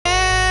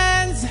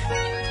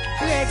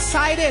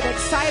Excited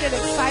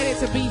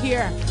to be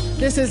here.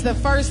 This is the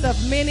first of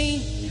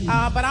many,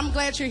 but I'm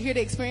glad you're here to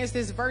experience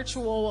this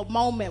virtual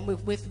moment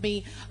with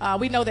me.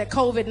 We know that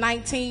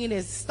COVID-19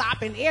 is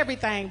stopping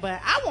everything, but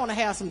I want to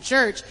have some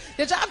church.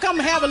 Did y'all come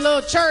have a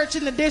little church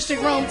in the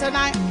district room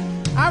tonight?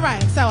 All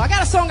right, so I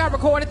got a song I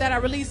recorded that I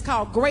released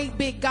called Great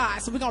Big God,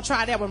 so we're going to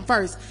try that one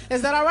first.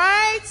 Is that all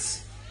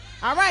right?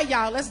 All right,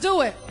 y'all, let's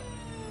do it.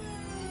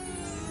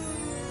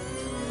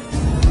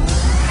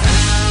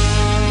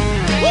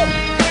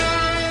 Woo!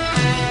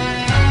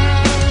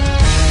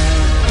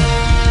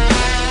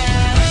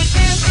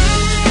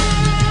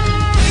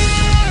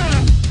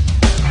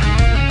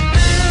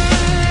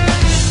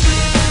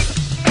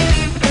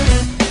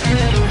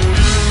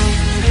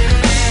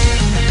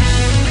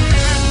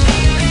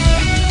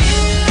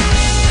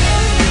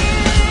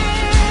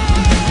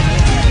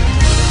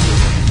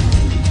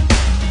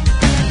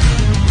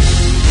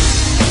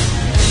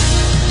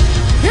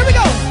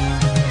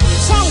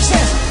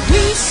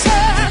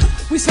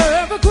 We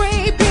serve a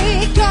great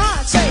big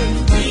God. Say,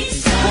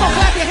 come on,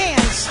 clap your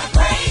hands. A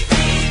great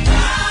big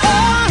God.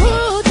 Oh,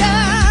 who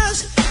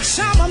does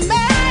some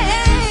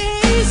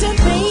amazing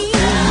things.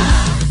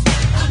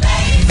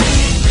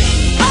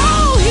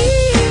 Oh, he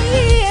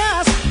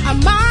is a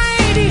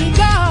mighty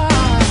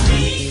God.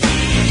 He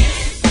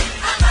is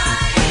a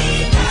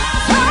mighty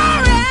God.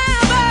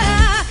 Forever,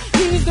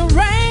 he's the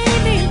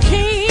reigning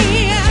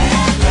King.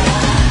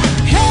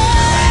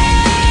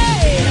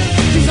 Hey,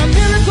 he's a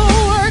miracle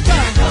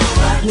worker.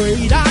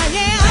 Great I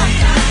am,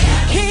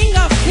 King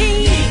of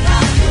kings,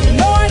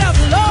 Lord of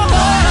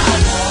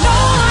lords. No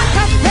one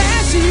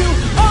compares to you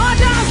or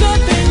does the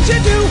things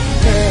you do.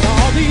 Let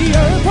all the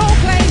earth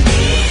proclaim.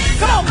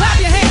 Come on, clap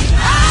your hands.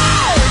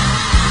 Oh!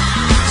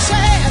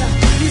 Say,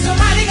 he's a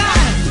mighty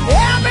God.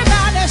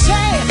 Everybody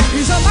say,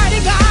 he's a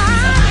mighty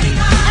God.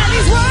 And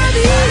he's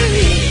worthy.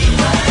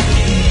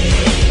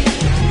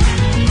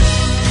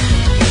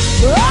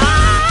 Oh,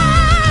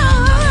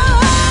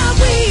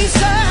 we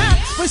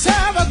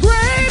serve a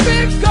great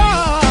big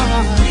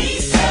God. We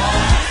serve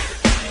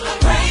a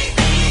great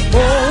big God. Oh,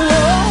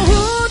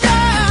 who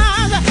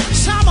does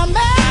some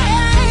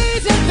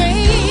amazing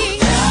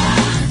things.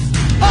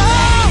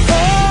 Oh,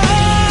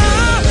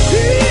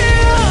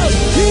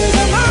 he's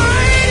a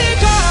mighty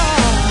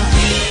God.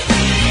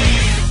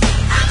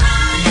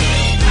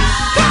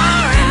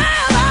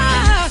 Forever,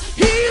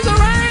 he's a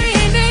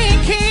reigning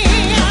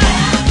King.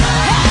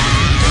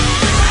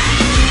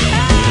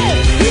 Hey,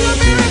 he's a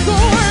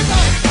miracle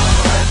worker.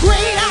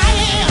 Great I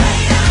am.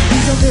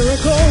 He's a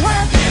miracle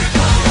worker.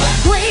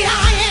 Great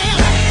I am.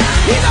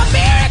 He's a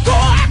miracle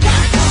worker.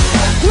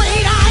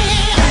 Great I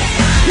am.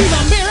 He's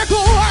a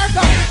miracle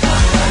worker.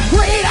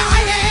 Great I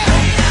am.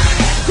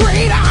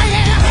 Great I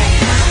am.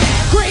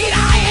 Great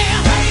I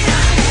am.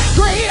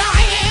 Great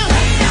I am.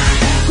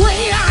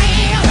 Great I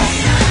am.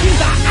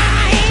 He's a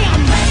I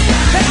am.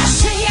 And I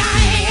say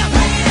I am.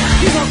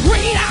 He's a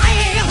great I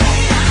am.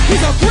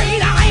 He's a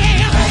great I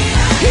am.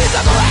 He's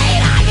a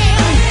great I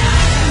am.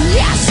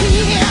 Yes, he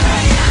is.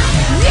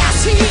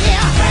 Yes, he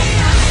is.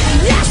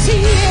 Yes, he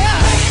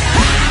is.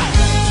 Hey!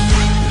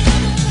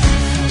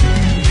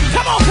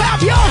 Come on,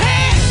 clap your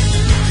hands.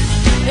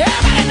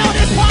 Everybody know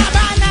this part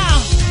by now.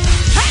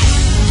 Hey!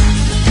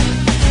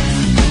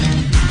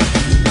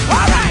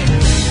 All right.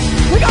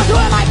 We're going to do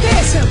it like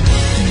this.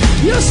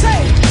 You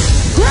say,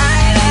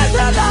 great is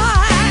the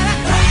Lord.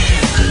 Great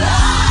is the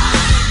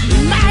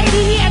Lord.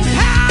 Mighty in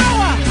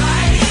power.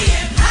 Mighty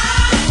in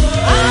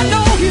power. I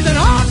know he's an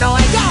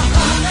all-knowing God.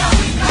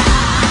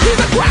 He's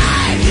a great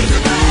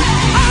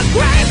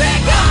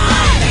big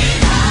God.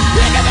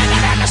 Bigger than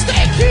the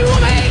mistake you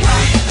made.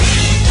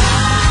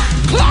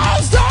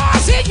 Closed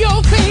doors in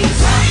your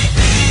face.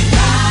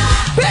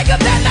 Bigger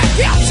than the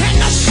guilt and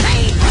the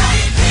shame.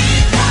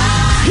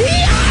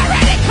 He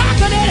already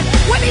conquered it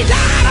when he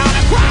died on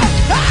the cross.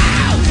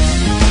 Oh!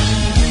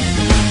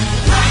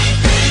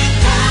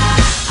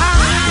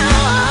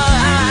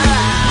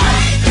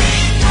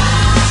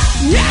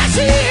 Yes,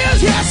 he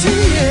is. Yes, he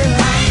is.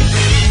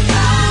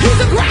 He's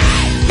a great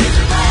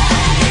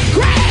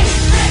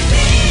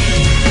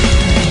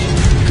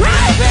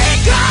big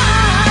God.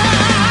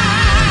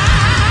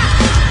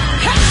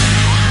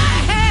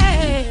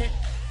 Hey.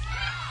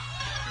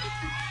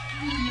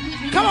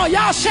 Come on,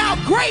 y'all shout,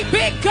 great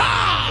big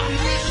God.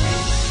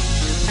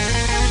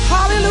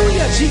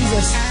 Hallelujah,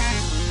 Jesus.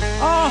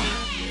 Oh,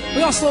 we're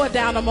going to slow it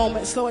down a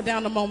moment. Slow it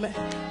down a moment.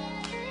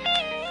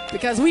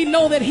 Because we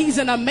know that he's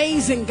an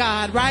amazing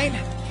God, right?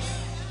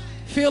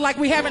 Feel like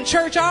we having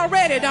church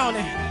already, don't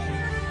it?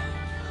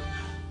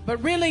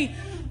 But really,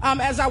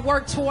 as I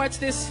work towards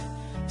this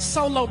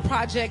solo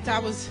project, I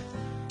was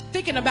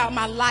thinking about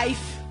my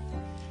life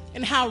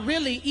and how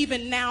really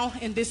even now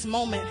in this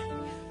moment,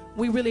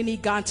 we really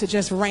need God to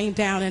just rain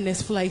down in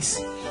this place.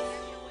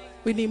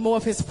 We need more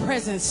of his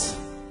presence.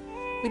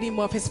 We need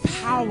more of his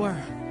power.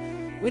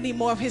 We need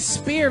more of his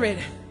spirit.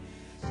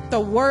 The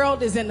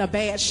world is in a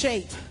bad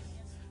shape.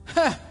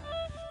 But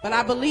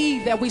I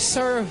believe that we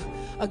serve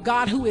a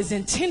God who is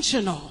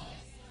intentional.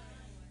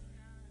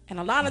 And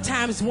a lot of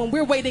times when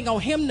we're waiting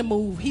on him to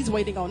move, he's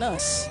waiting on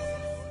us.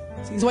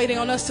 He's waiting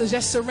on us to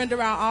just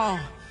surrender our all.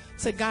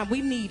 Say, God,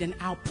 we need an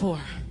outpour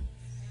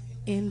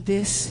in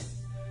this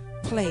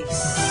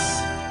place.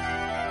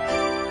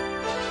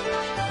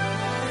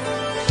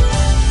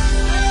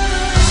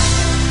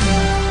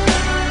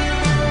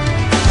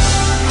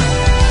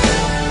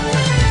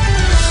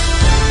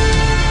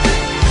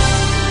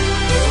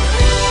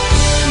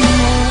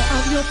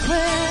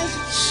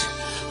 Presence,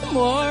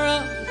 more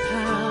of the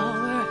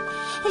power,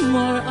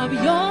 more of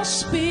your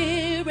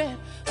spirit.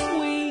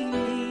 We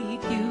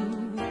need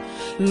you,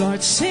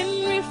 Lord.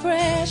 Send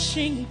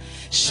refreshing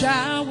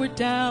shower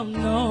down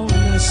on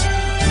us. We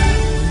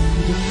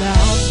need an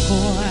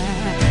outpour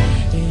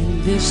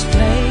in this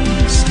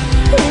place.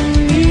 We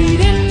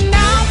need an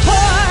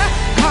outpour.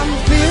 Come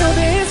fill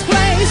this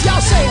place. Y'all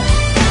say it.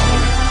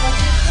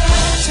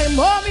 Say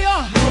more of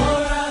your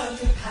power,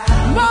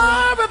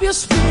 more of your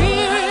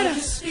spirit.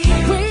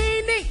 We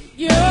need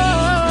you,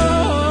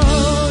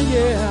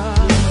 yeah.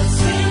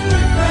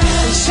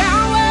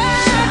 Shower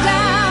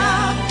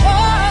down,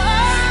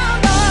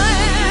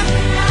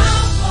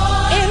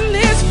 in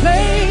this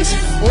place.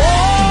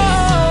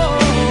 Oh,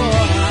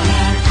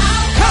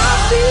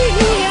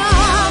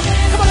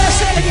 come on, let's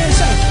say it again.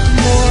 Say,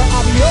 more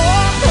of your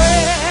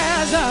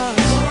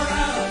presence.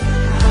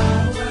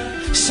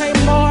 Say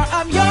more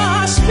of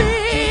your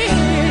spirit.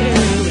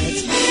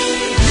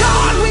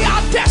 God, we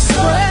are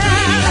desperate.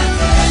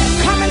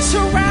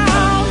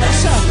 Surround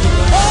us,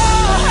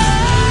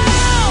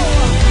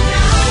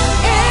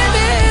 in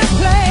this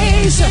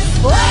place.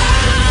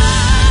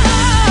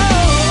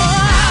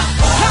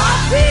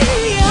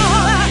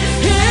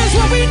 Here's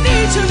what we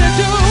need you to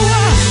do.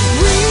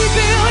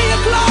 Reveal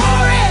your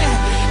glory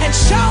and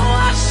show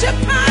us your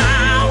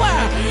power.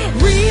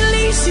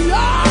 Release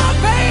your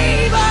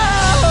favor.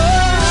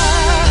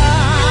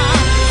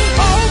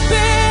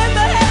 Open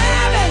the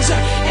heavens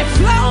and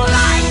flow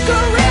like a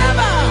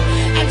river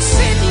and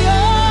send your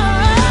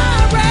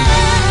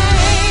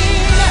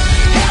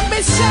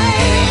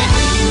say,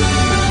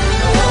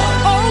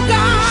 oh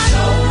God,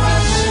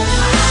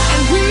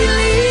 and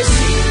release,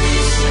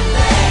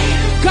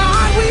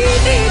 God, we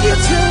need you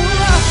to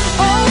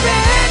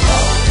open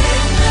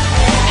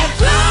and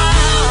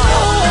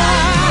flow,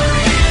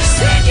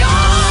 send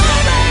your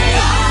rain.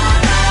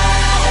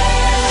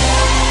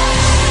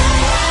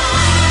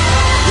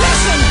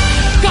 Listen,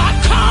 God,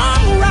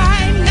 come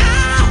right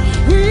now.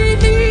 We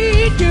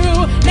need you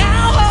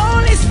now,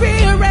 Holy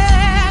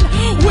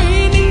Spirit.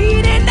 We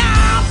need it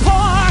now.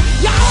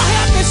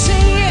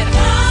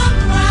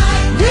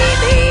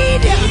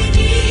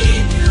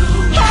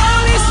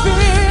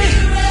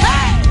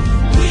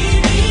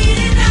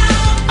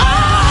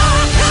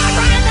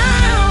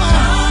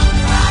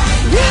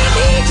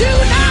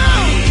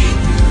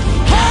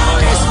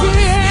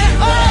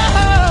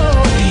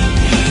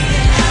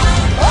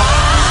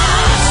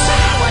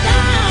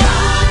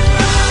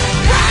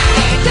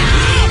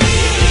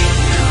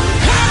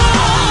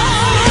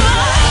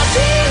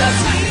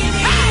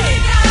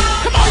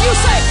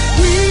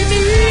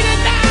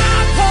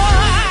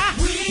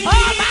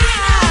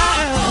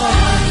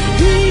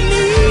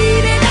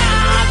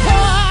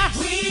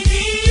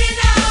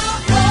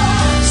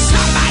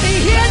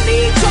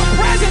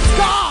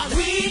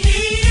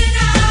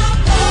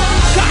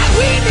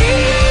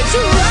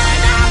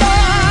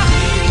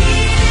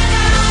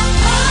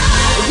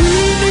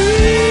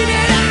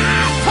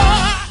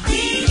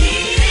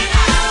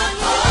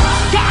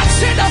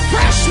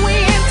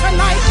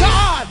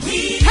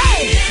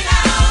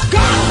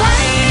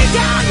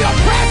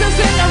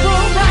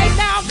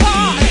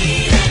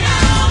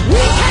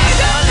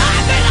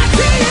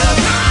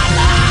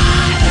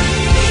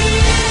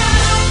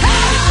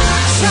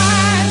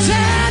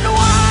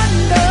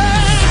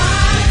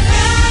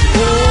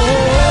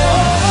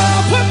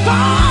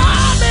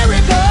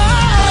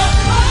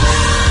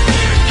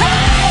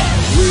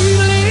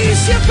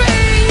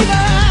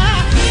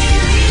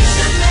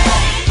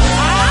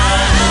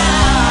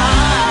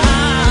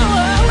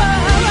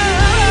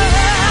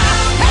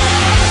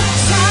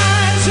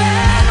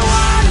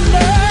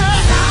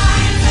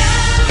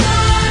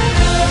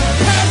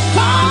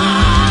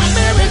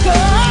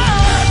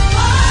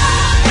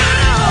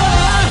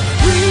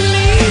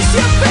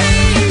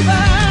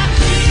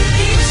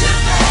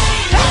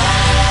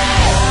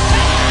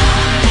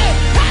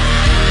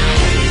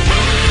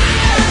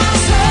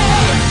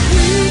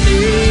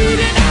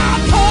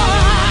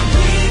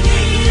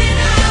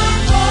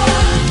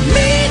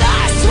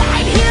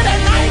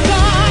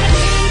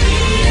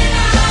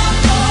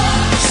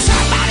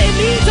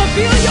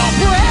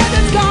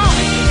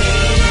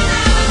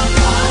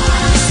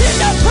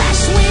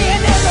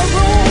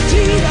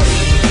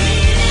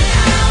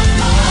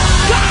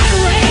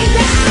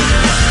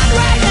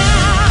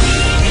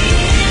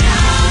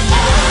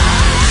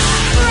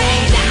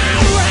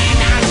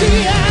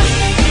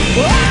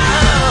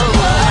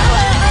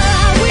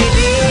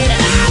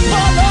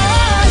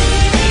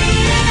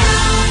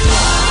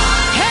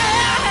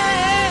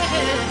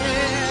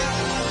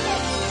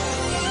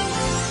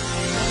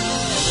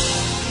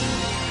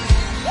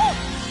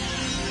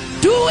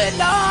 Do it,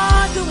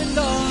 Lord. Do it,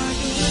 Lord.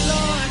 Do it,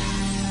 Lord.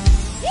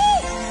 Woo.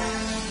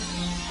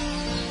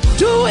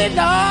 Do it,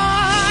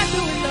 Lord.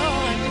 Do it,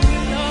 Lord. Do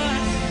it,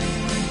 Lord.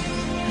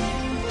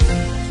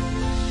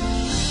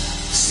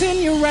 Send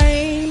your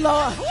rain,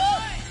 Lord.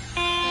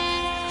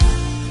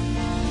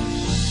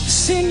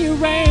 Send your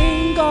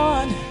rain,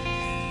 God.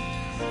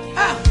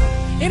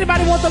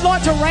 Anybody want the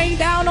Lord to rain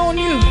down on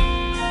you?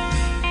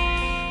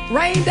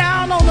 Rain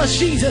down on us,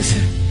 Jesus.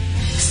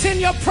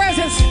 Send your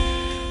presence.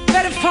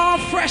 Let it fall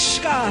fresh,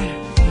 God.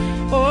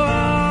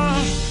 Oh,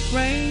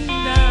 rain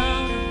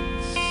down.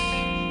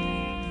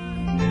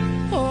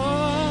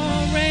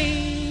 Oh,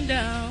 rain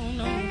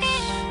down on us.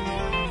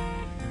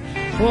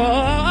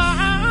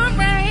 Oh,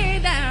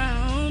 rain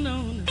down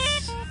on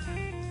us.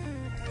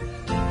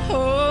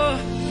 Oh,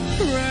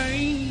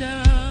 rain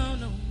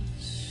down on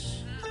us.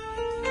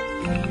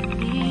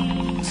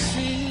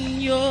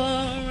 Send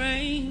your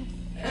rain.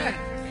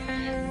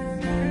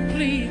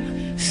 Please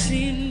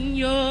send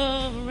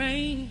your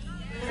rain.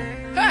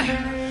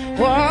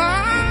 Oh,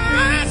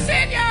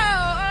 send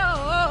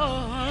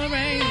your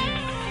rain.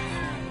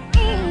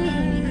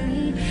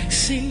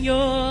 Send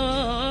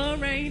your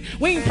rain.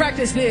 We ain't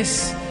practice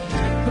this.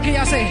 But can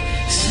y'all say,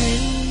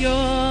 send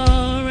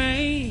your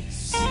rain.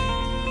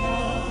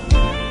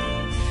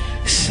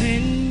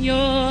 Send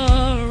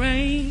your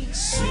rain.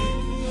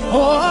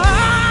 Oh,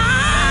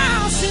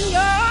 send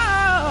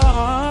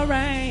your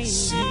rain.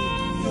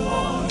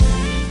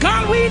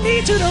 God, we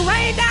need you to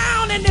rain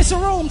down in this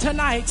room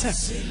tonight.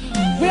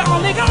 We're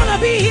only gonna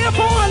be here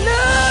for a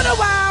little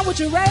while. Would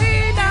you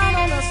rain down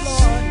on us,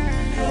 Lord?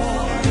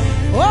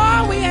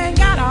 Oh, we ain't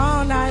got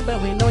all night,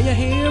 but we know you're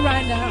here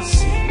right now.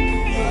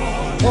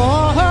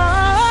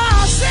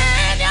 Oh,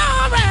 send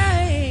your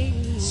rain.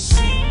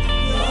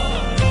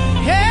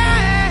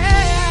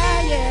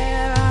 Yeah,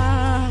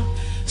 yeah.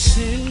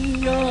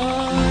 Send your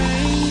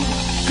rain.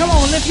 Come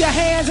on, lift your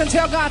hands and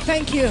tell God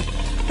thank you.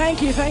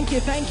 Thank you, thank you,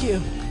 thank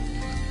you.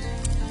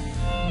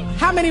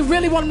 How many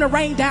really want him to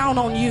rain down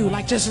on you?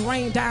 Like just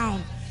rain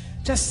down.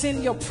 Just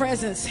send your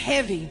presence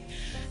heavy.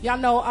 Y'all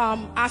know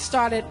I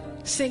started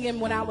singing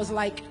when I was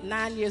like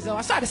 9 years old.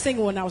 I started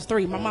singing when I was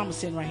 3. My mom was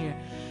sitting right here.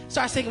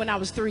 Started singing when I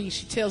was 3.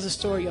 She tells a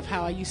story of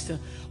how I used to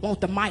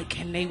want the mic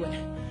and they would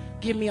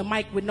give me a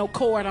mic with no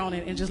cord on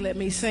it and just let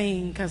me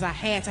sing because I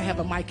had to have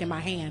a mic in my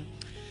hand.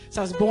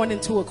 So I was born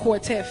into a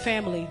quartet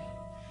family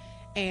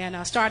and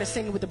I started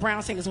singing with the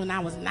Brown Singers when I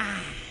was 9.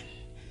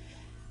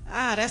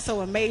 That's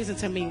so amazing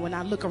to me when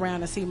I look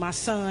around and see my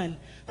son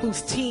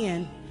who's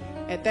 10.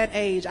 At that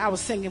age, I was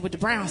singing with the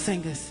Brown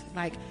Singers.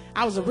 Like,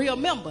 I was a real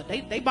member.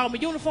 They bought me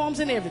uniforms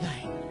and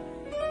everything.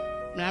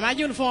 Now, my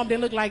uniform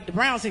didn't look like the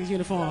Brown Singers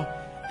uniform.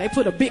 They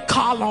put a big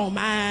collar on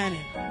mine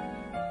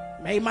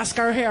and made my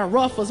skirt hair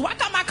ruffles. Why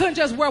come I couldn't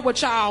just wear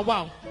what y'all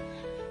want?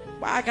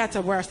 Why I got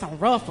to wear some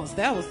ruffles?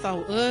 That was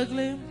so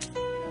ugly.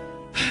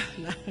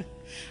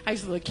 I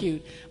used to look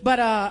cute. But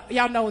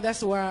y'all know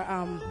that's where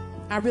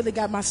I really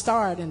got my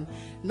start, and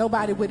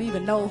nobody would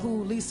even know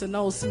who Lisa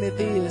Knowles-Smith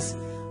is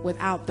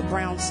without the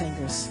Brown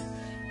Singers.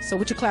 So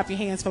would you clap your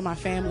hands for my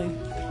family?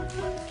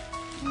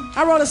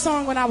 I wrote a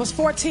song when I was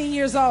 14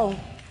 years old.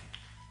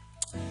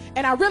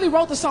 And I really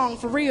wrote the song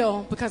for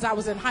real because I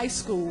was in high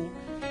school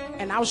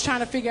and I was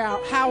trying to figure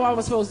out how I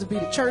was supposed to be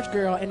the church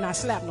girl and not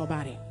slap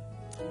nobody.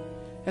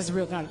 That's the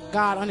real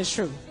God honest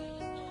truth.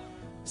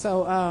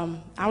 So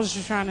I was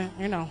just trying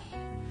to,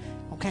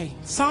 okay.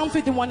 Psalm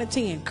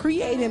 51:10,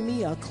 create in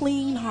me a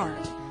clean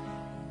heart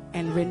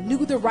and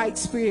renew the right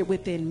spirit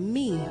within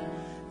me.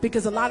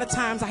 Because a lot of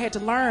times I had to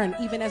learn,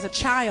 even as a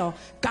child,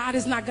 God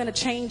is not going to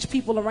change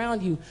people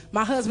around you.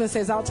 My husband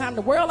says all the time,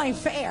 the world ain't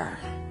fair.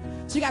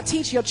 So you got to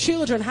teach your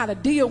children how to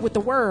deal with the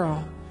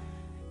world.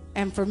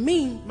 And for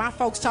me, my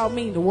folks taught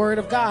me the word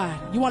of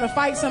God. You want to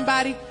fight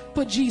somebody?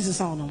 Put Jesus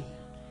on them.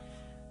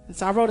 And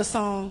so I wrote a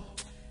song,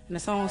 and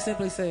the song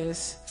simply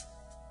says,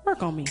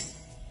 work on me.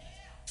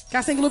 Can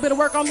I sing a little bit of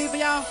work on me for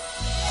y'all?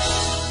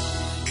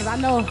 Because I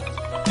know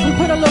we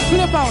put a little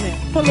flip on it.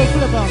 Put a little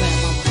flip on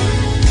it.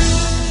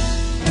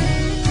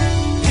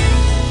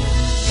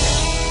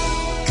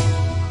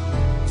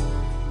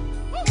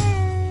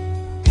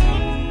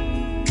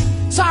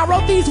 So I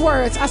wrote these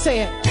words. I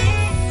said,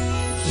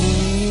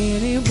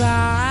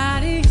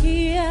 anybody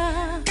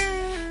here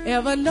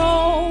ever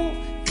know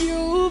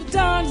you've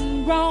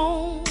done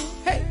wrong?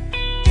 Hey,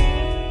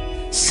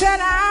 sat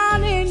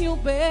down in your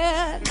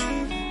bed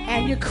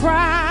and you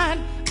cried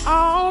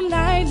all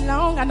night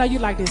long. I know you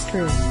like this,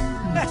 Chris.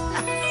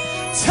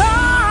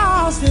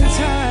 Tossed and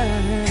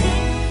turned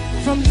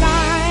from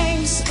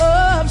life's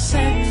ups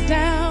and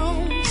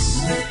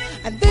downs.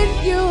 And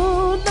then you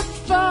looked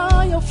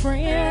for your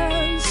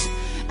friends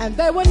and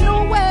they were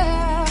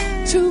nowhere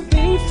to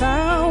be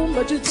found.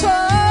 But you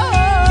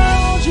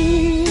told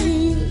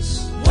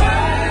Jesus,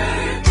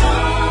 work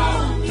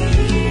on me.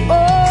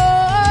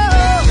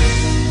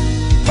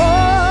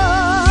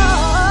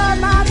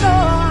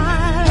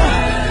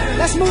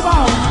 Let's move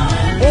on.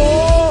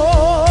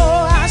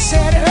 Oh, I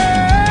said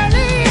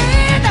early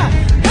in the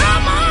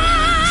morning.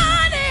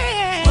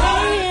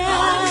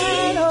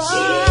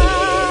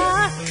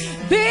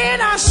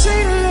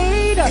 see the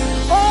lead.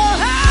 Oh,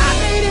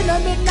 late in the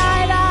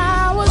midnight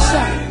hours.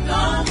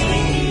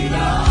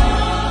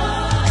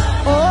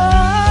 Oh,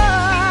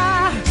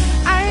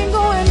 I ain't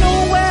going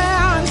nowhere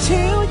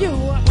until you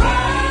work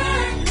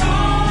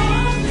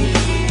on me.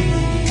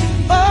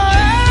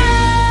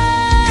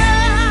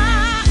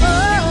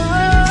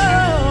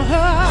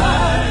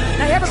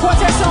 Now every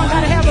quartet song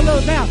gotta have a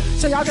little bounce,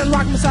 so y'all just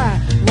rock them aside.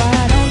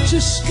 Why don't you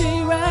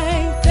stay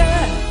right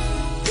there?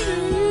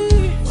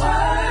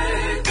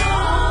 Work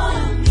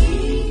on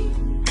me.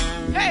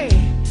 Hey,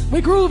 we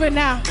grooving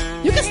now.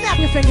 You can snap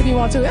your finger if you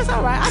want to. It's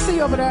all right. I see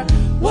you over there.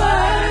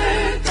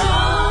 Work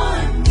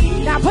on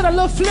me. Now put a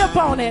little flip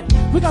on it.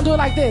 We're gonna do it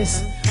like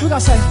this. We're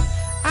gonna say,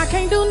 I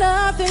can't do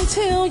nothing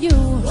till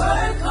you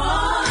work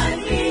on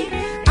me.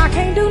 I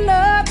can't do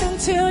nothing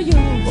till you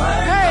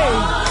work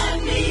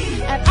on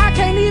me. And I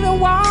can't even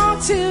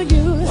walk till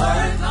you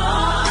work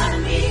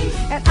on me.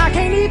 And I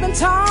can't even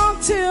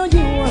talk till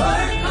you work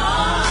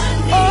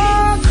on me.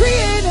 Oh,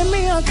 creating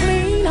me a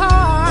clean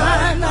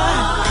heart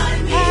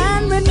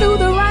and renew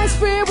the right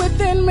spirit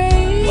within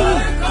me.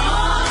 Work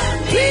on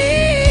me.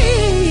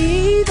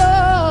 Please,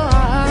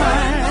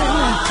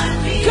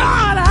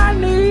 God, I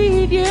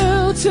need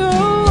you to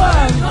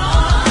work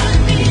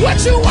on me.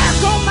 Would you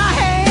work on my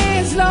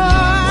hands,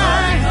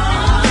 Lord?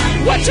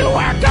 Would you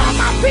work on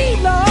my feet,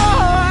 Lord?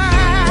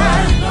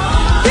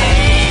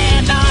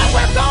 Then, Lord,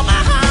 work on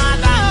my heart,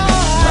 Lord.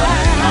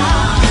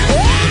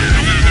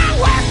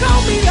 Work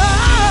on me, Lord.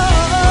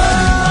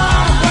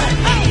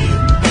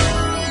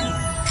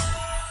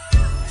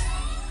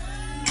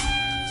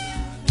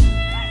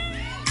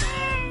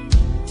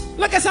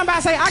 Look at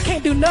somebody say, I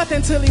can't do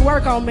nothing till he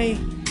work on me.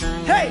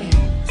 Hey.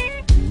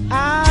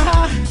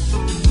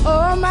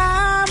 Oh,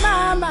 my,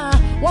 my, my.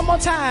 One more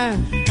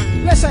time.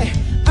 Let's say,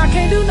 I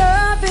can't do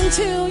nothing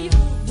till you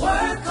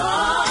work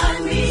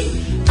on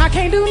me. I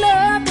can't do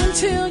nothing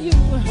till you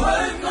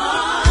work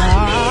on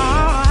me.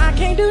 I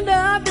can't do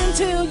nothing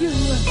till you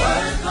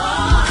work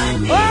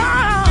on me. Oh,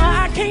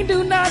 I can't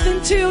do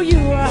nothing till you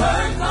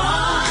work on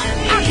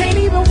me. I can't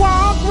even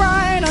walk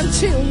right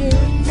until you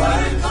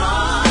work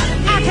on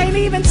me. I can't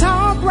even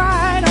talk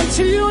right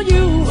until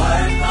you work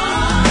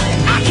on me.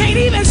 I can't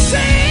even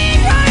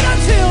sing right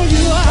until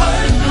you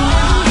work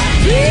on me.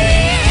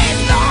 Please,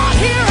 Lord,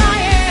 here I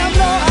am,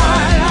 Lord.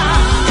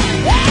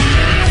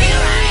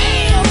 Here I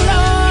am,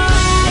 Lord.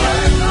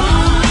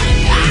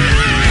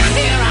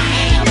 Here I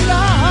am,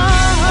 Lord.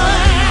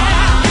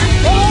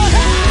 Oh,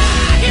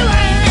 here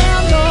I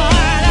am, Lord.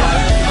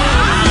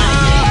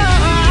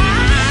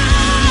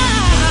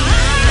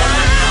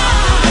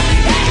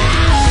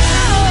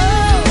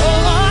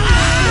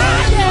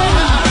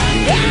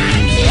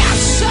 Yes,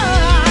 sir,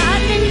 I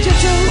need you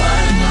to.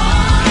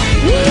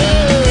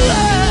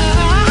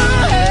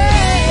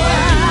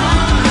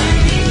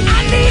 I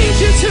need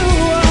you to.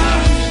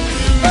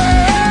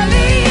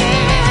 Early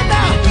in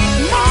the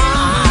morning.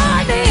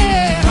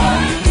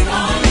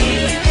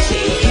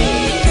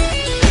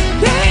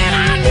 Then I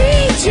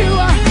need you.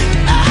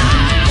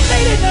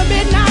 Late in the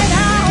midnight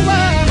hour.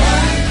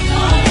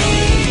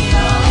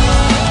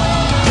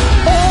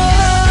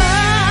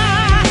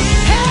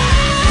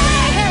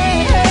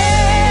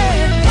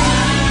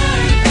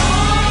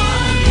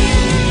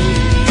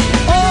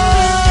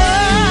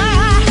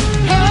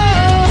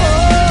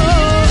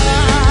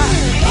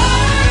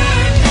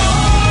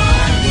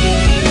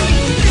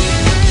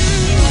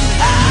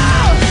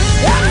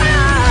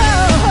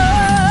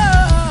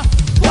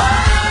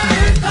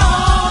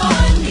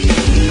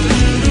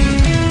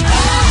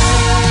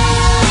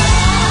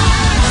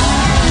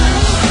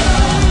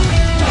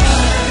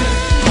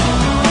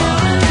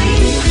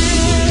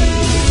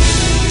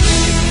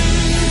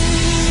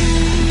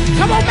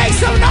 Come on, make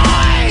some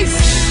noise.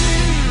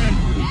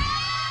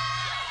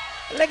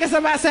 Look at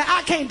somebody say,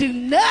 I can't do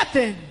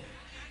nothing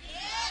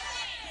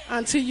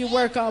until you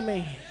work on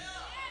me.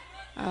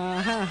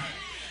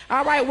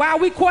 All right, while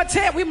we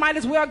quartet, we might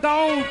as well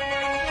go on.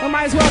 We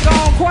might as well go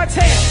on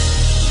quartet.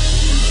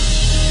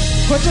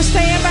 Put your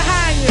stand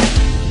behind you.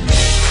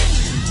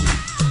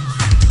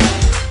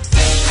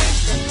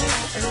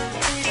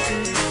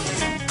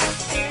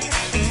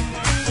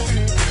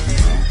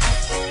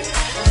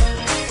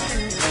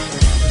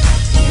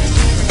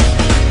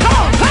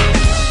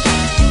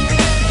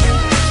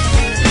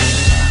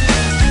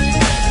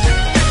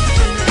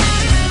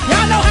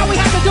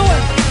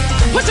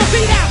 Put your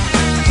feet out.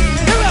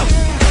 Here we go.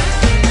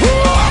 Who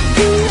woke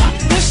you up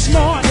this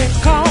morning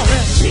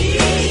calling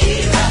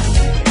Jesus?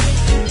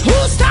 Who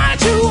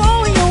started you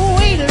on your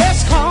way?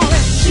 Let's call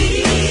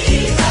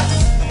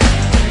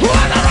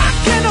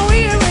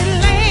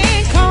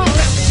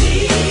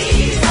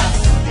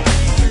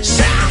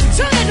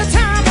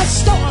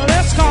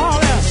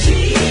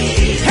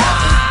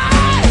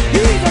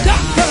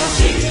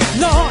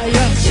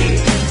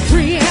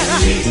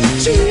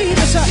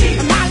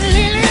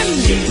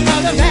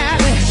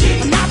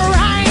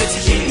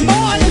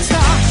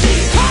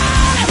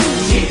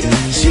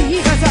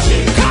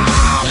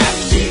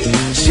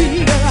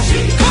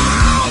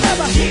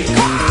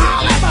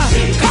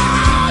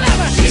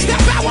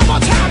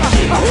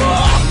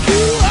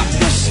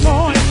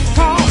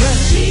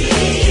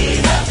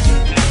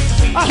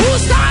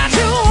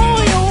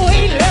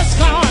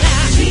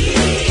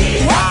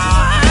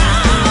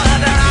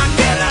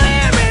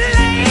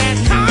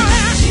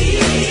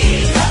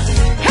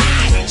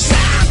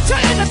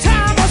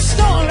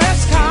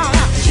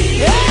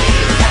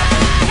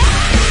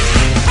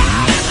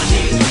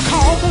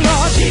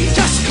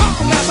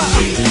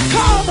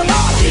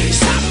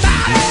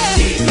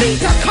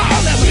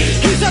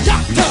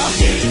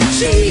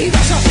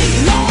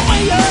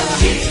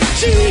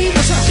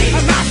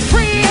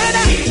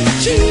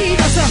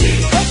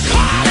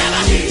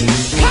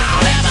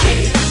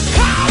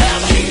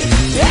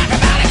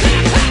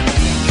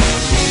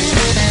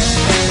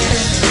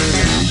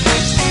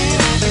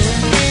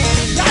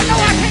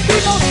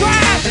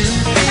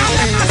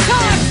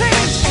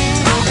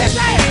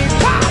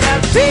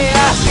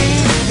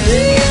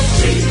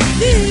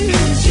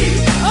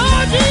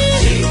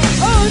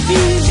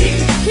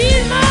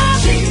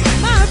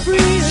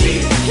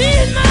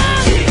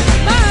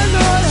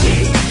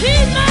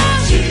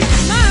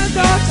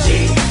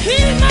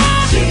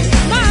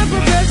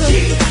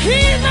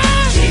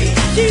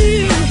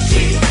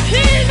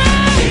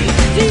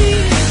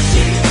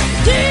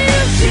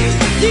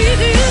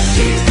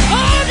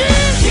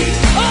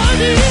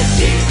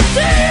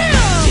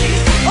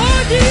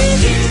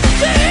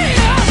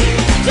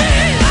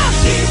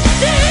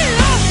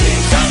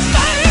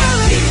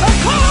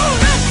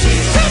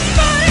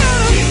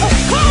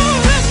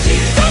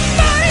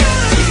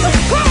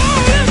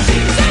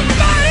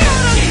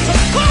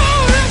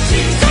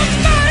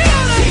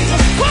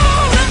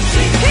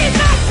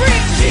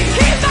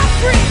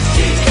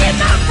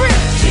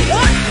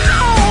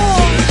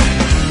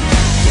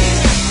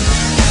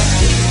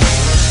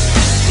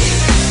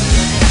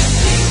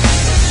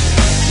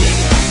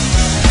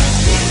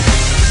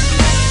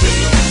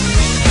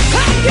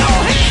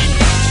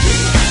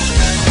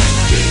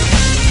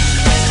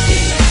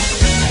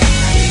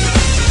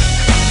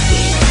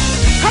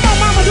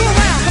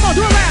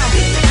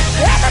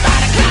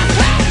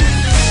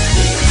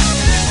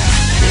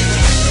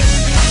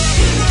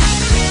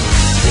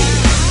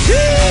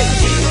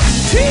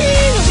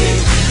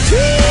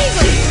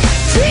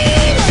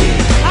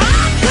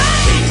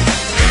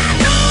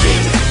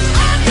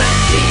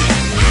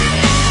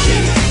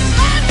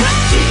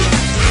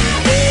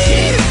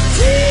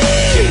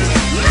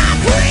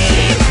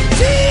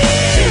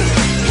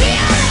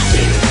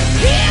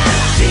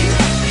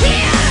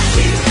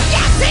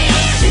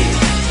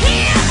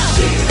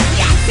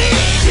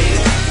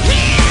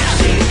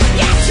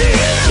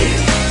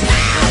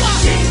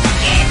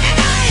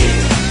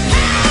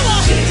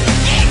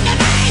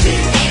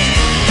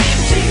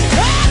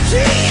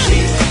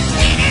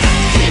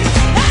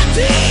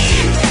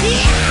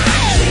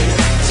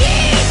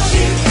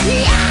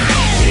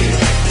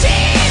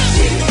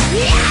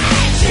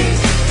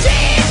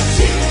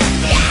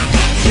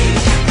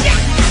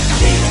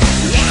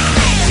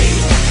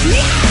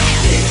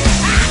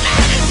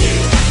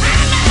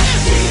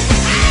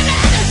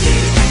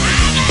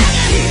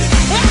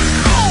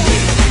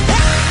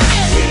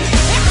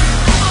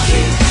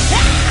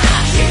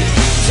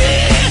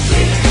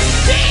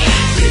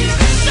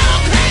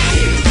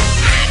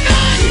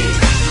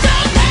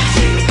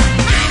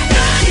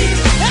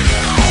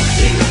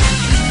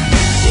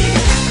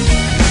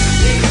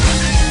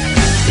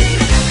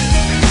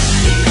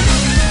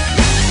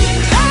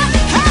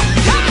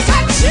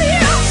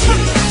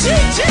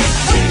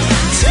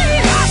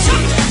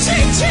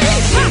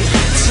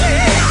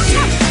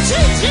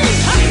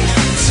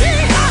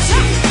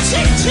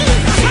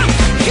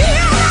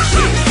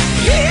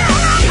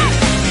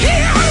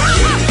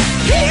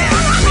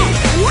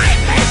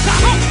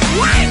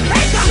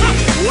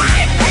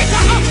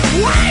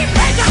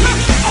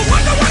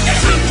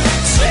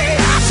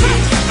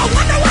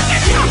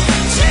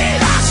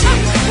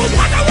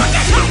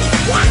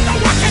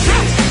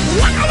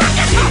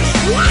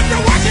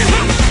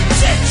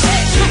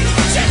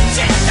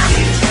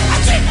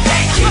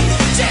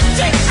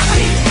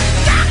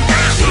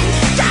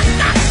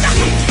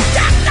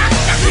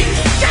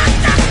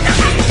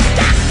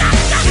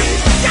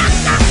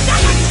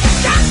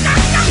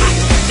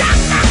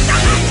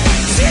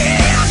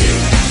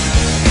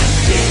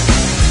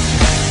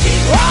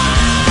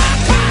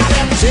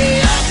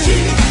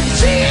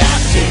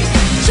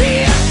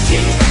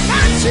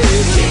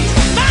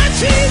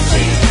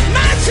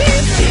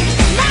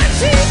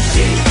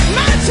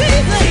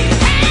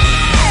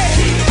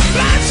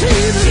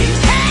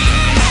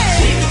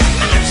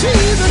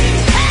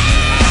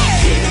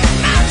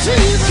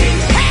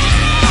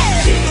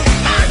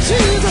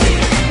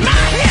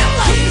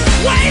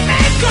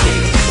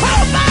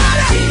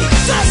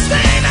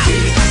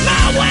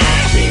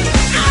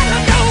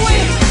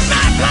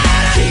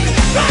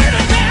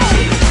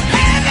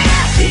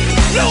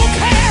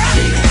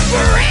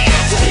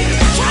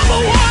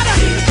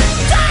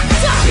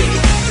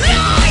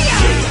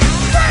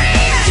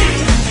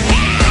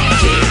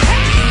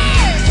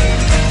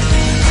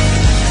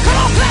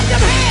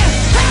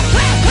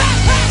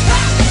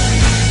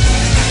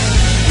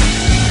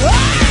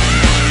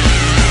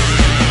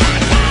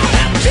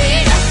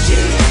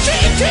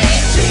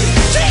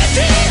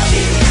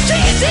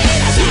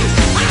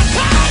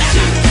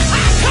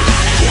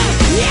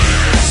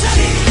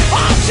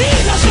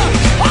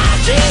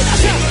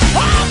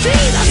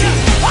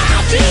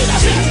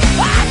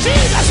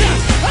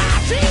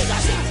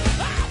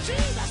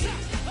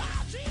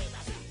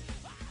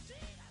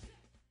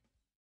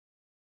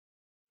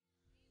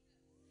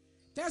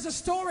There's a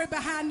story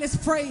behind this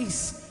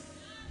praise.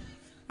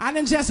 I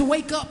didn't just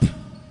wake up,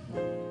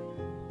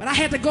 but I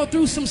had to go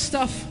through some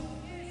stuff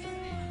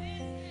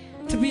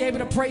to be able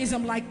to praise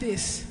him like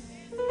this.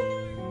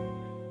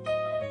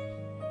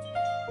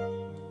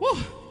 Woo,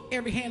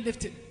 every hand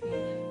lifted.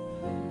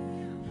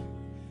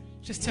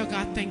 Just tell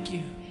God thank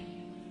you.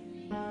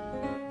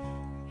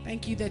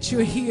 Thank you that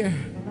you're here.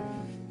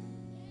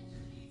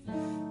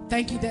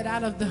 Thank you that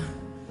out of the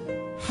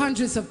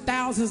hundreds of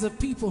thousands of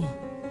people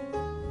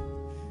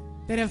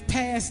that have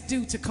passed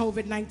due to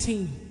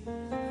COVID-19,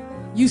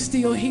 you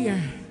still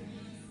here.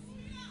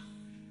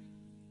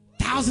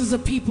 Thousands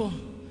of people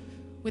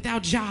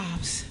without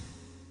jobs.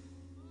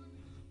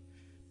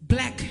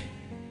 Black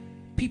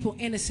people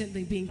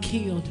innocently being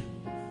killed,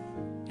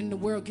 and the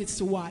world gets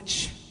to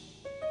watch.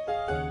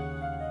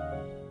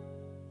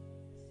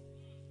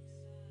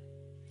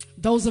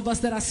 Those of us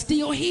that are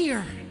still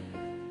here,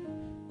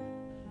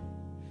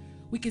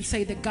 we can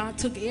say that God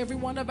took every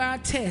one of our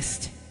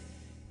tests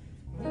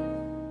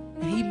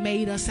and he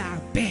made us our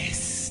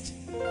best.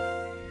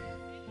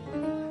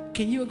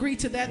 Can you agree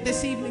to that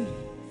this evening?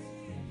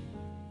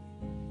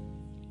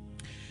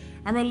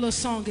 I wrote a little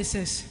song. It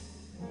says,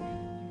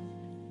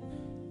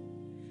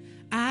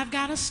 I've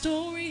got a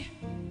story.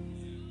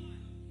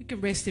 You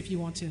can rest if you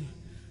want to.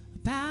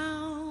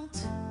 About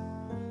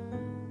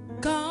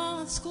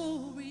God's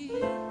glory.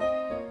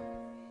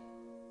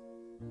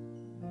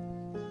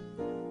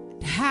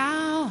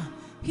 How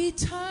he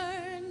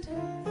turned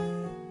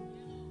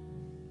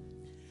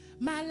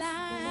my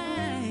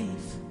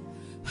life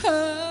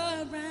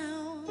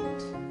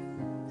around.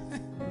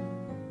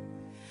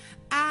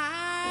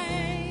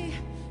 I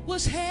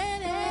was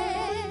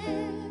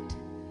headed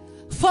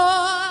for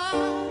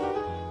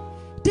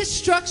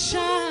destruction.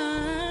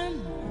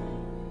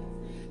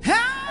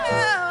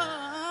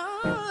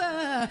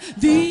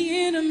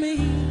 The enemy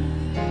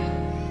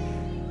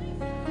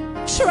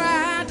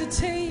tried to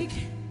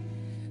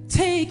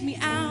take me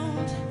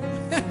out.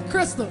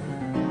 Crystal.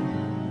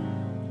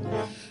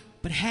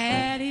 But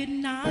had it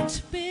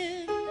not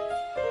been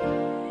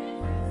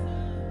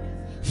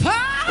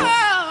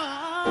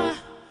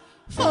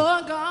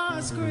for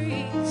God's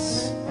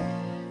grace,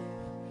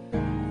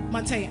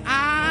 Monte,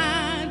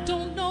 I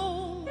don't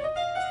know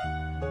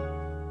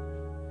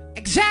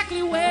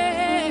exactly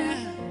where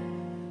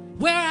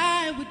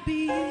I would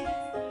be.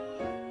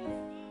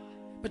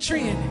 But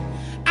Trin,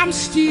 I'm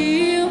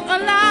still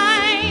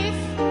alive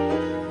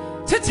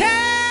to tell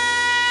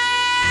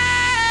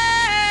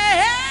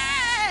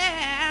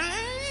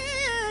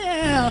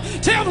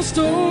the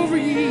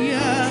story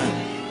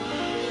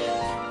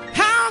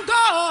how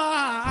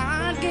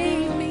God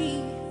gave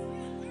me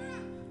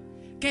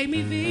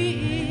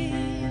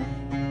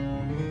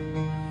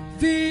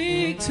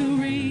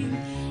victory.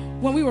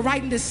 When we were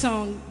writing this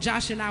song,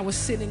 Josh and I were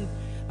sitting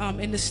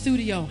in the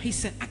studio. He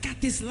said, I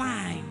got this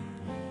line.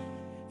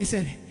 He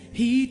said,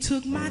 he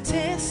took my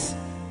test,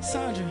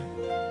 Sandra,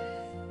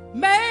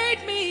 made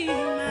me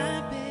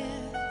my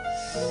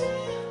best.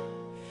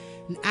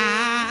 And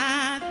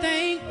I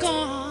thank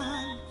God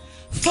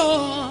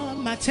for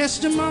my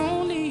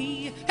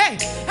testimony. Hey,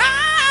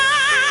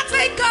 I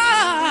thank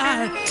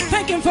God,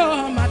 thank him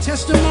for my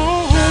testimony.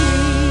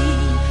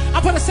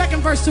 I'll put a second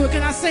verse to it.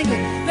 Can I sing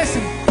it?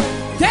 Listen.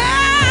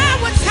 There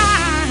were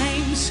times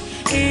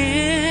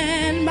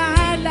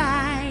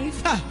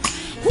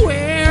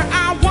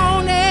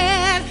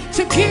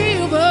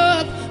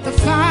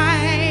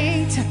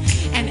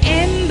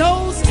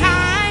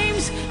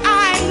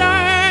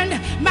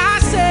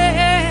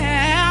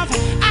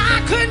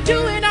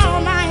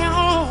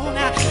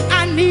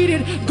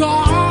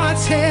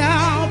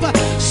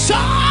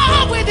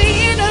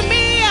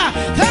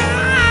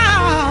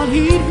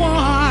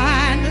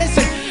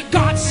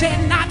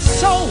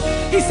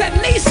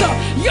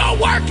grace, your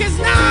work is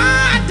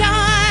not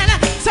done.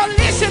 So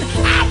listen,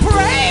 I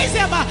praise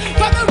him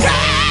for the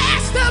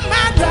rest of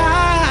my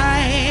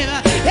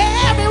life.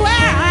 Everywhere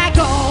I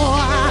go,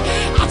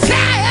 I'll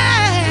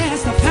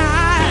testify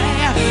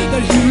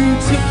that you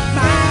took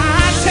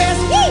my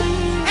test, woo,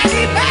 and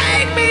he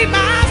made me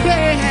my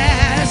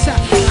best. I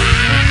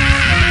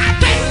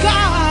thank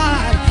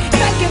God,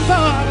 thank him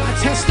for my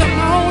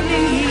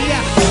testimony.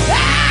 I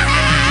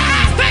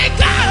thank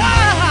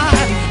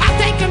God, I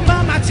thank him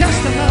for my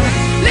testimony.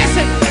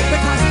 Listen,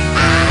 because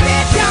I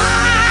didn't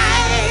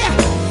die,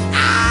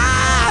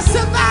 I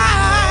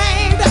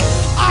survived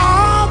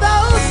all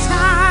those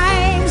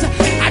times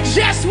I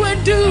just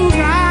wouldn't do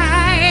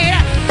right.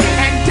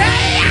 And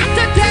day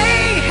after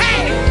day,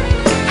 hey,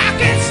 I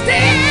can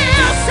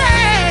still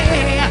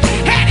say,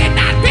 had it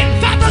not been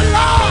for the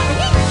Lord,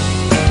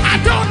 I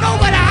don't know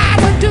what I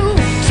would do.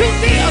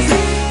 Truth is,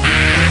 I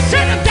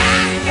should have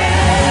died,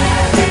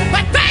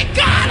 but thank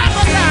God I'm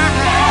alive.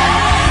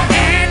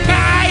 And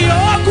by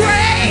your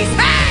grace,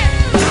 hey,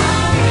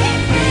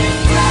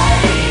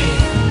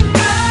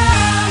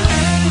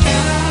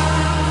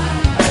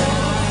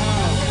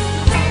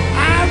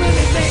 I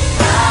really think,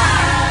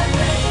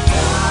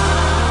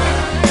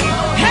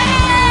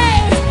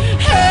 hey,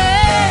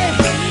 hey,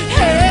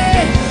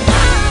 hey,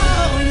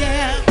 oh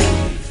yeah.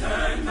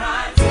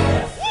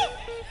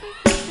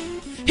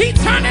 He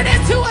turned it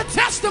into a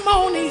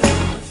testimony.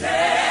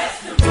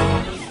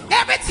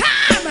 Every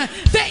time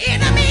the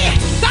enemy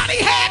thought he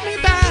had me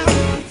bound,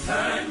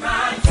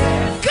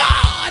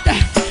 God,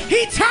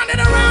 he turned it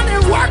around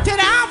and worked it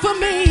out for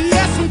me.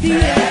 Yes, he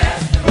did.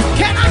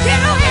 Can I get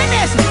a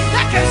witness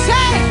that can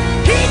say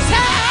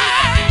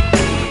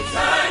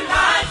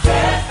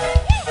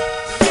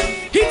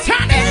he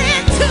turned it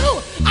into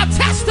a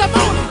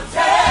testimony?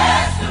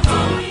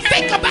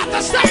 Think about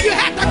the stuff you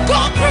had to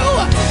go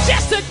through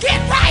just to get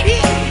right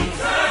here.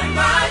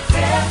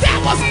 That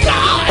was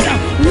God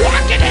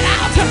working it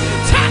out,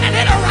 turning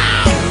it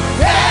around.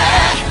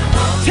 Yeah.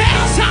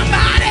 Tell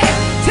somebody,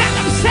 tell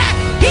them, say,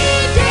 he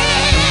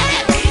did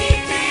it.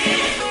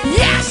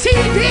 Yes, he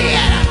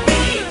did.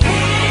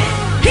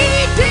 He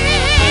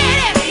did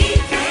it.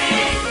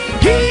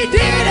 He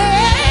did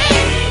it.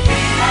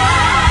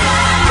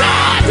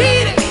 God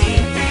did it.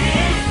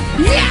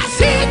 Yes,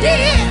 he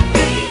did.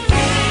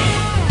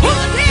 Who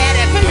did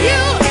it for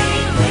you?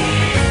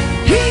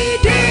 He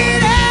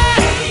did it.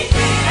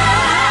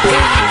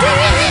 God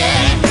did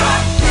it.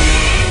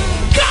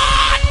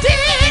 God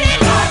did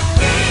it.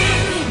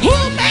 Who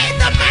made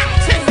the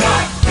mountain?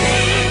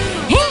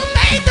 Who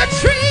made the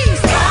trees?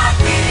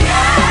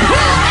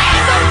 Who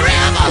made the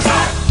rivers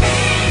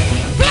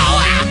flow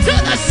out to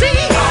the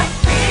sea?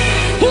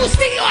 Who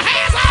still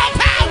has all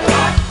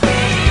power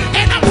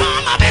in the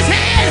palm of his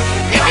hand?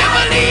 If you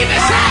believe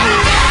it, say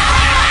yeah.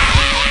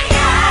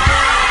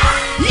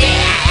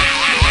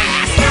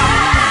 Yes.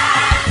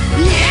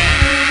 Yeah.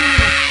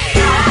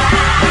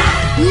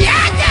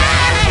 Yeah,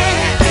 yeah.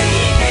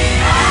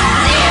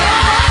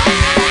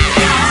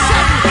 Yes.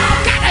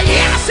 Got a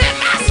yes in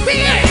my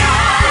spirit.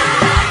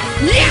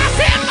 Yes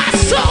in my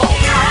soul.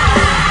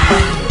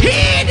 He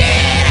did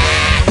it.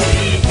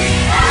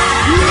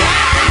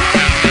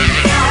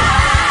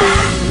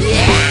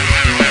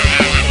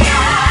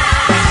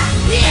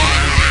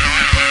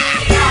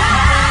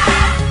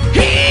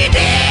 He did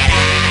it.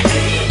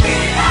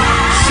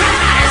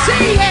 Somebody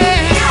say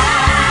yeah.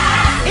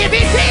 If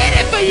he did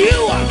it for you,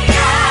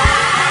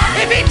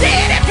 if he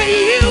did it for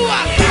you,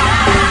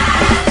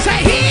 say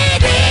he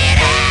did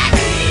it.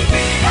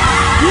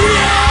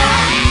 Yeah.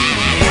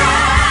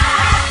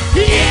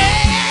 Yeah.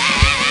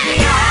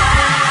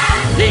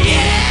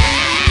 Yeah.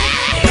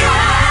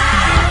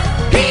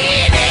 He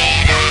did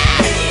it.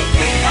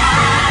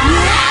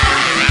 Yeah.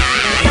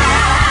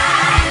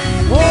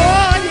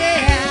 Oh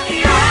yeah.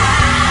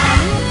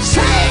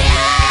 Say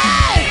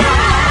yeah.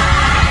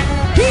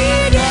 He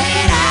did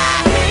it.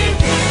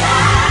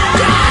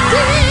 God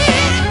did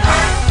it.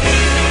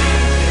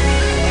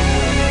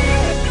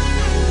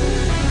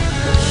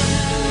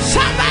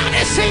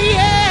 Somebody say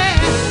yeah.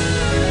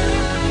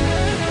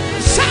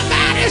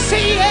 Somebody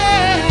say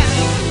yeah.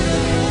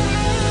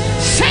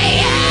 Say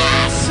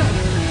yes.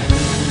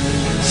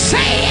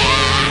 Say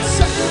yes.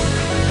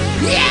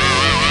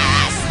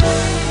 Yes.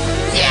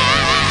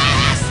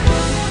 Yes.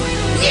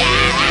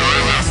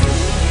 Yes.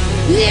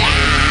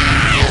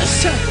 Yes.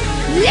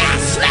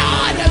 Yes,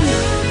 Lord.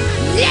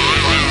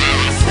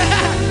 Yes.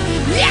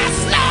 Yes,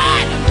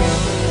 Lord.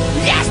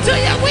 Yes to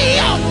your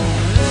will.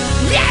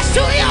 Yes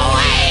to your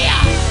way.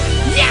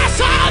 Yes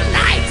all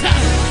night.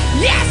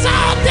 Yes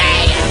all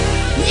day.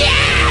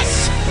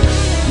 Yes.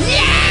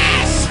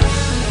 Yes.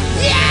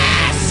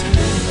 Yes.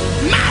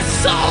 My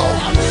soul.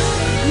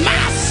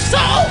 My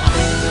soul.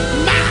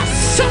 My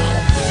soul.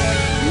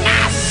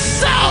 My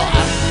soul.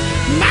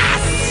 My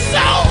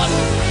soul.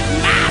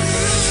 My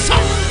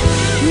soul.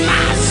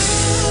 My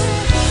soul.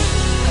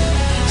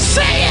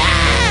 Say it.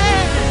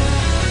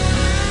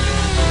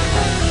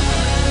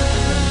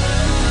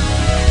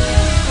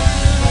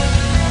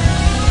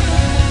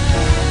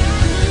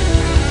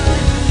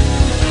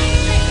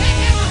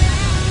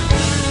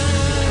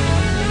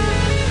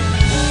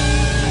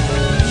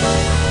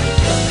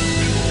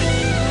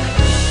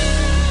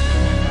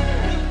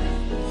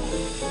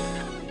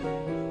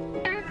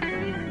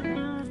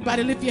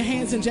 Everybody lift your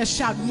hands and just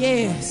shout,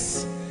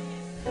 yes.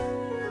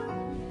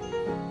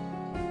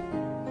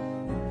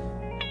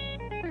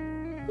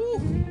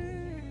 Woo.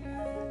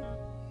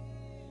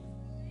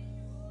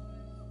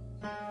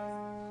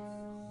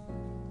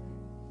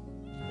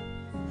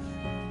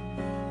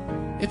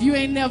 If you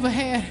ain't never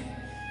had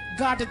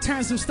God to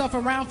turn some stuff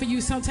around for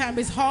you, sometimes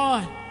it's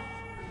hard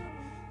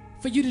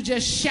for you to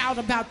just shout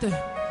about the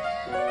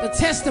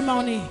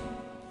testimony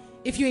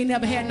if you ain't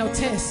never had no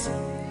test.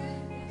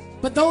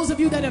 But those of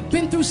you that have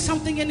been through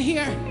something in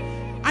here,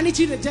 I need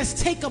you to just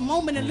take a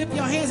moment and lift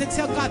your hands and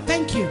tell God,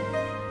 thank you.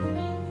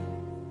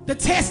 The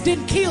test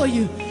didn't kill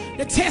you.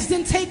 The test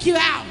didn't take you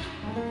out.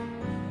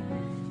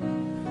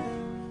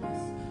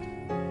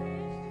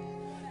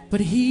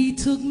 But he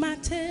took my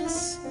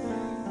test,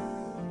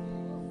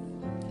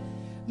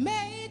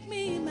 made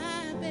me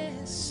my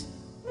best.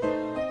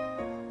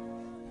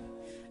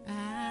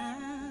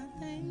 I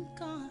thank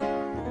God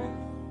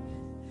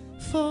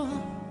for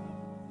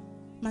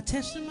my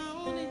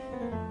testimony.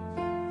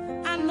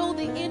 I know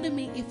the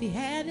enemy, if he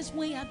had his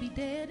way, I'd be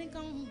dead and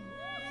gone.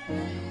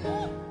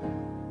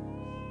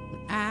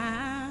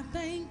 I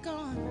thank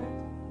God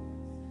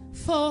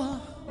for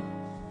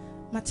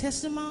my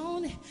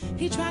testimony.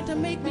 He tried to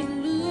make me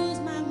lose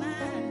my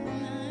mind,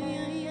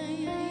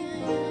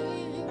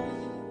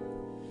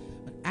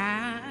 but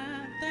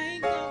I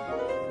thank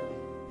God.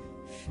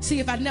 See,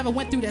 if I never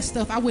went through that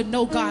stuff, I wouldn't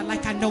know God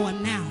like I know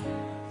him now.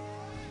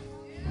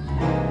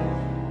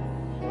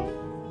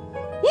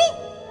 Woo!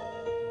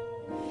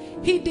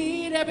 He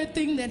did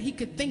everything that he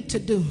could think to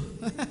do.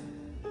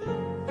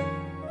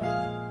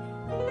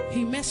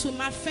 He messed with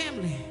my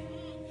family,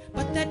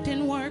 but that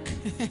didn't work.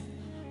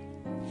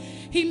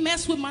 He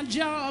messed with my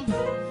job,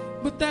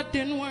 but that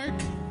didn't work.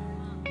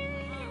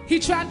 He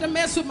tried to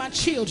mess with my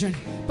children,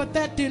 but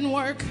that didn't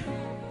work.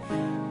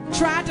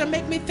 Tried to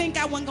make me think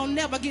I wasn't gonna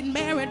never get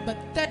married, but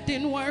that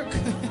didn't work.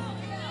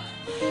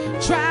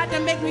 Tried to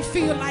make me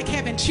feel like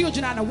having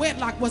children out of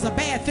wedlock was a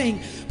bad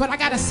thing, but I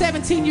got a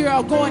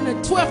 17-year-old going to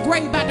 12th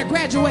grade about to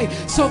graduate,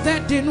 so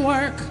that didn't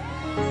work.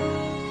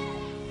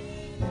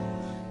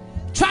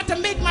 Tried to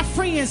make my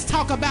friends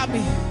talk about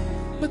me,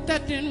 but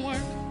that didn't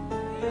work.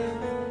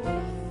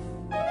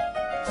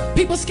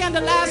 People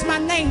scandalized my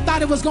name,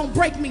 thought it was gonna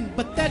break me,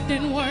 but that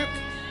didn't work.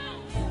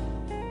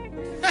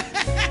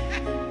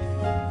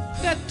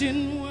 That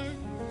didn't work.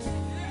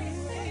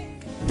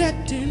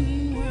 That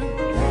didn't work.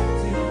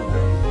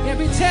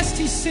 Every test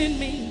he sent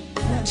me,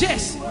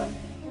 just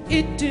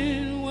it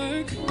didn't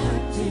work.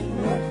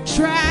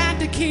 Tried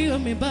to kill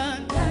me, but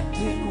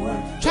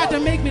tried to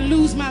make me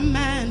lose my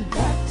mind.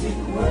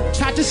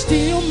 Tried to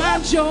steal my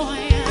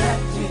joy.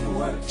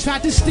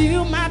 Tried to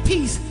steal my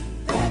peace.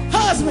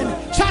 Husband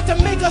tried to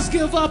make us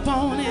give up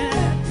on it.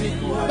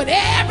 But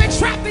every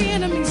trap the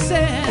enemy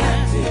set,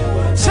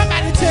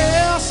 somebody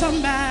tell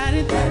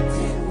somebody.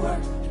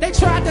 They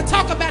tried to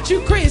talk about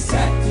you, Chris.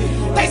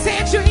 They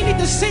said you ain't need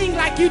to sing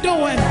like you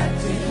doing,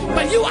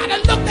 but you ought to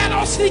look that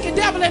old sneaky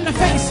devil in the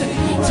face and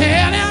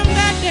tell him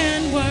that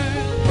didn't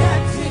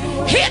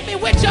work. Hit me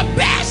with your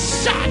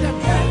best shot,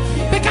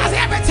 because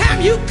every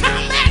time you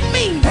come at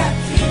me,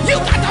 you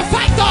got to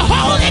fight the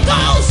Holy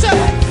Ghost.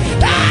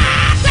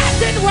 That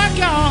didn't work,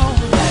 y'all.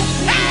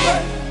 Hey!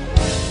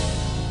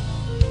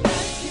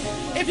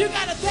 If you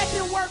got a that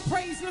didn't work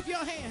praise, lift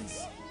your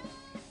hands.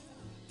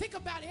 Think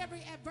about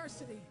every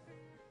adversity,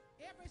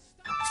 every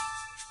storm.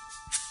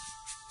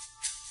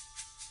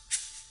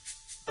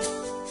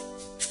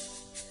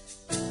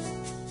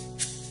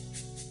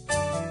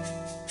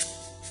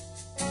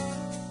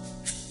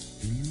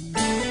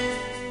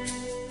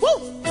 Woo!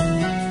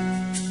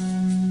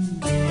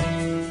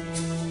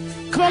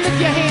 Come on, lift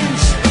your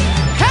hands.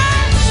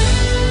 Hey!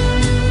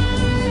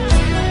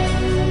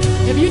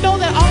 If you know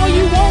that all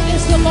you want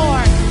is the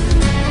Lord,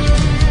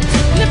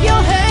 lift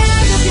your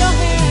hands, lift your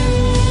hands.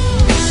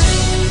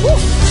 Woo!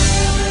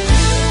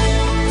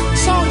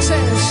 Song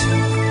says,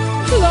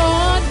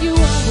 Lord, you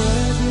are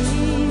worthy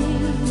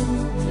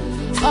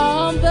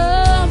of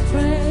the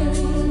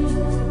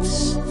praise,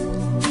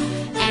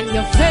 and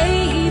you're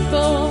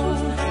faithful.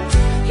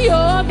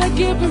 You're the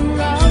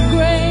giver of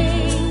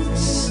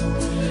grace.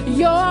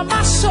 You're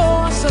my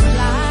source of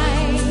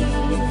life.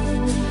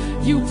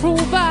 You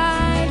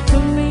provide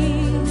for me,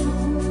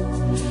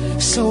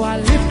 so I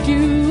lift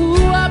you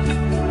up,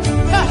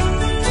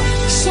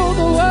 so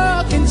the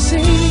world can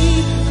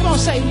see. Come on,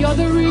 say, you're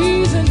the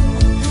reason.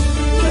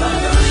 You're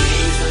the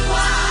reason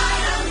why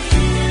I'm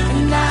here.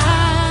 And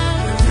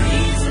the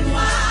reason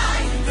why.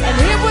 And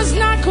it was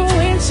not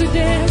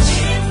coincidence.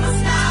 It was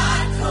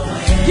not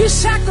coincidence. You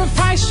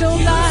sacrificed your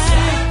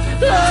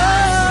life.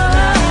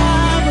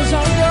 Love was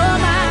on your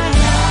mind.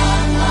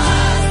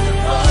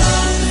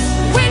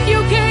 When you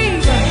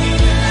gave,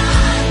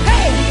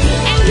 hey,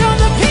 and you're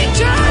the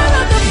picture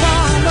of the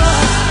Father,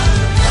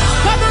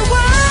 for the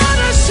world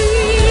to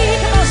see.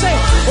 Come on, say,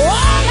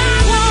 all I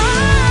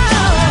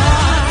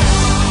want.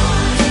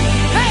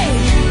 Hey,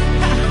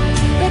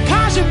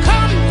 because you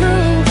come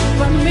through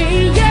for me,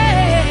 yeah.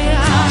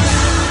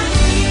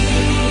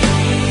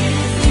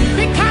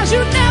 Because you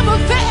never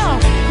fail.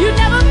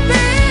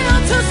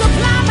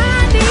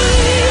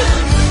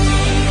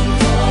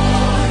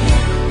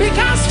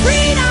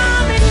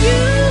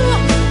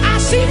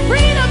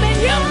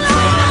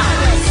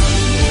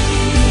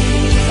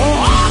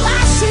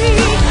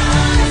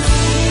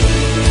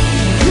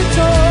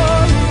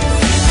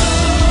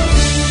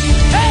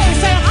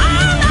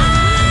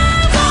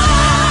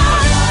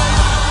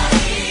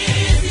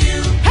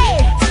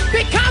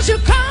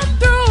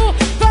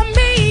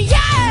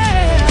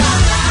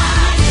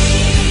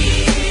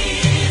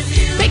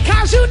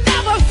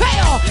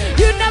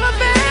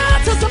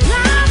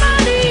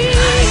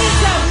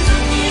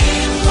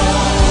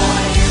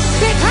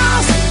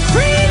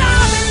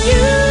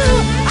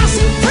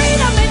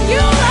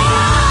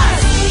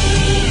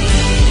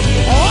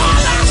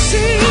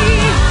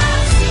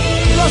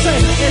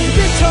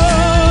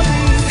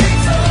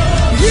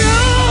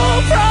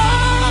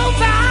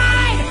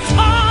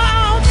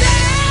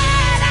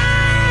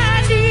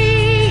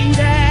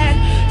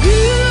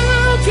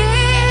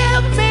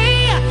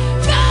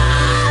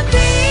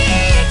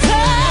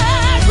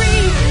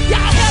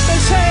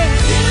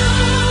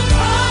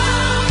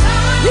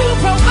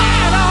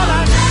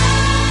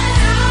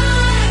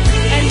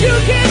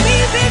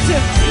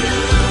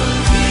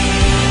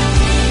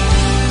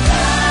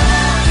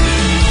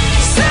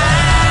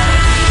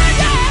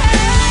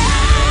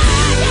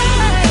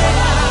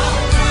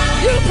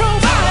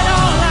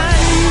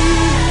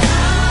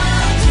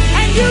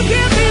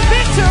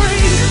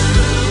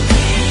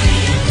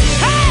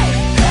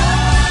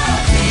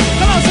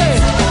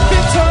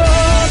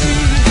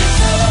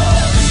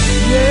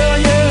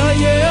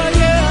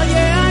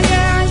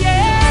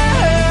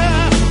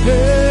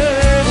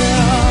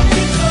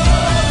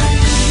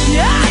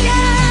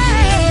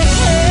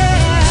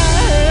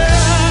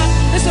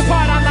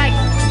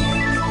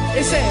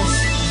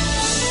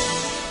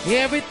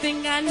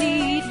 Everything I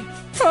need,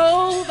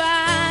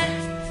 provide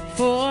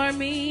for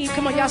me.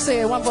 Come on, y'all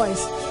say it, one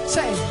voice.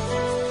 Say it.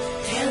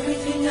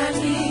 Everything I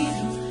need,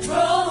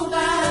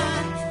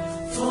 provide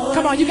for me.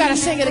 Come on, you gotta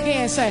sing it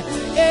again. Say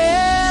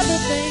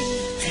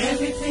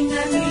everything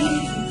I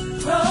need,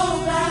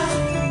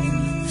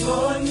 provide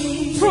for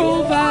me.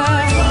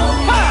 Provide.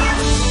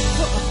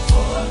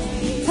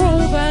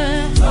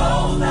 Provide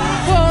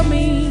for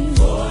me.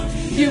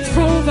 You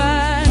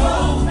provide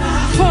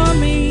for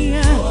me.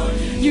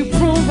 You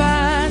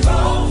provide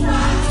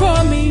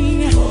for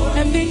me.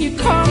 And then you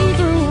come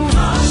through.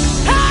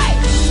 Hey!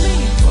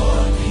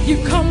 You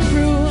come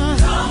through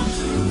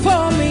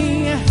for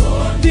me.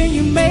 Then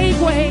you make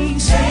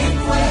ways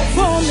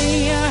for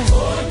me.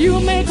 You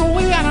make a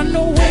way out of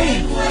no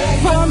way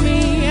for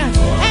me.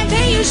 And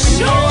then you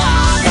show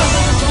up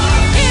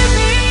in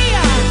me.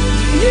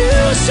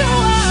 You show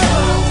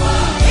up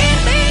in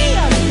me.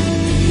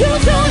 You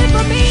do it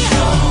for me.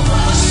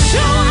 Show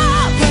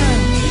up in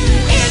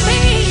me.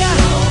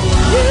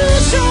 You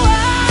show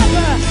up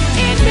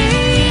in me.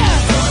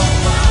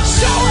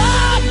 Show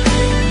up.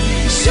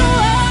 Show up.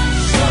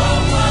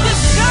 You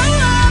show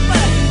up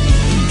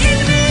in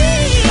me.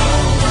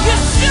 You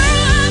show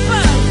up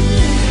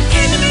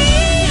in me.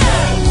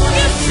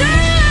 You show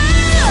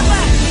up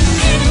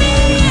in me.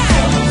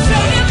 So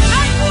you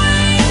make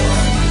way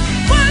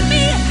for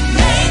me.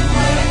 Make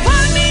way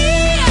for me.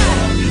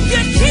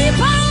 You keep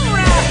on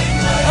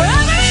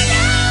over and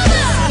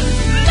over,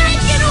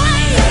 making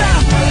ways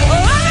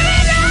over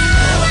and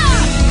over,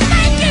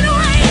 making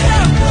ways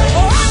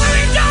over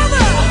and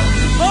over,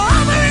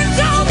 over and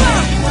over.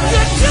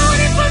 You're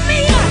doing it for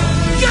me.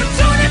 You're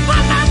doing it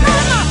for my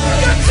mama.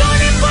 You're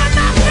doing it for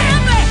my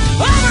family.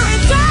 Over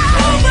and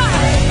over,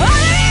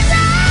 over and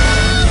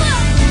over.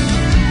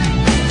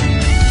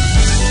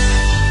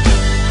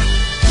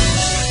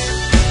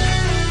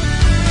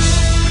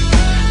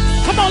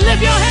 Come on,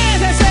 lift your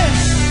hands and say,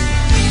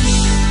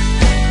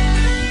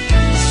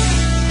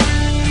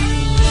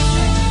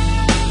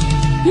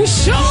 you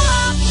show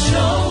up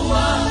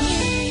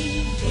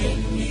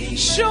in me.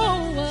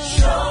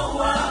 Show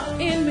up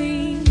in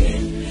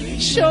me.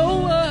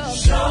 Show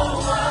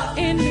up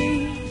in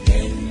me.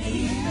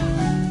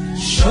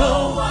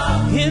 Show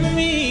up in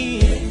me.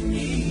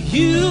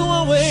 You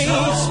always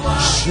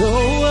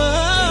show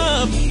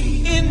up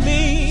in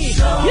me.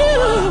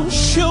 You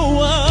show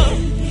up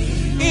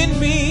in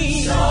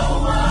me.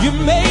 You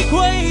make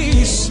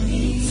ways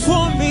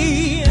for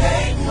me.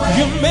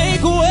 You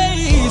make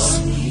ways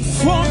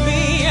for me.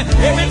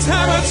 Every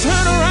time I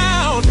turn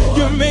around,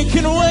 you're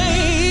making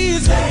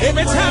ways.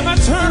 Every time I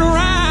turn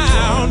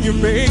around, you're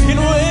making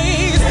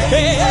ways.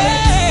 Hey,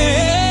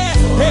 hey,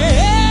 hey,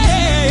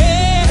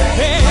 hey,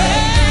 hey.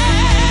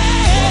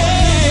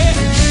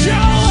 Show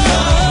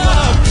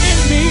up in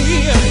me.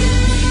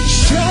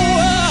 Show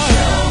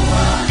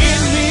up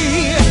in me.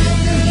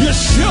 You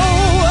show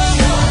up.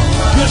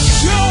 You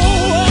show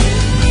up.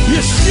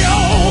 You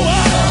show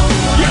up.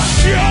 You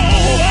show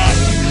up.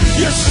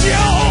 You show up.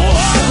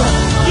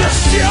 You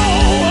show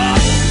up.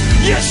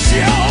 You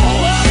show up.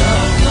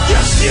 You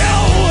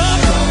show up.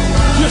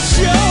 You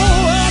show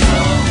up.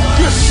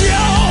 You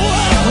show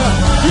up.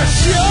 You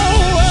show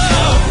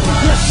up.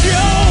 You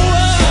show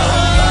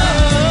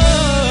up.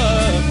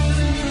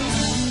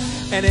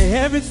 And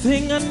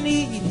everything I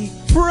need, He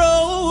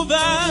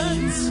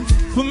provides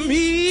for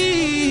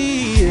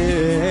me.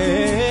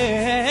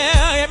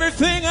 Yeah.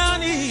 Everything I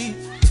need,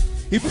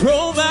 He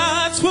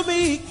provides for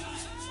me.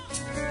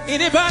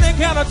 Anybody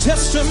got a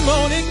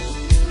testimony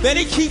that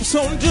He keeps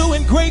on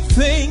doing great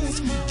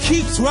things?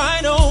 Keeps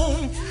right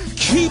on,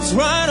 keeps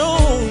right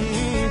on,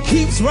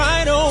 keeps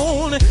right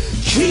on,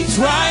 keeps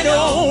right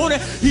on.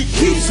 He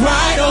keeps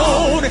right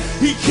on,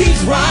 He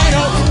keeps right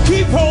on.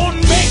 Keep on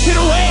making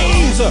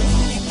ways,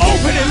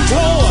 opening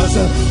doors,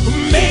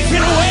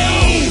 making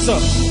ways,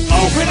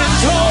 opening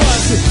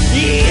doors.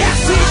 Yes,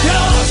 He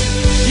does.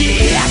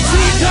 Yes,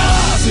 He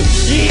does.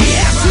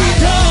 Yes, He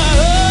does.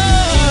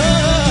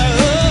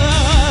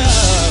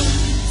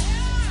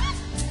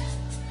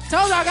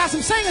 Told you I got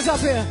some singers up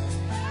here.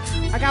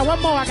 I got one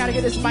more I gotta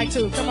get this mic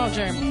too. Come on,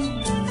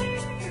 Jeremy.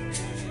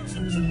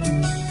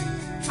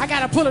 I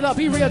gotta pull it up.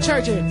 He real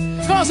churchy.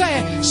 Come on, say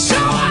it. Show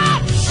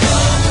up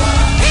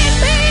in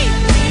me.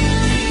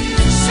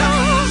 Show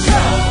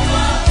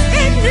up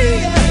in me.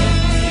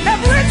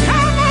 Every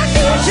time I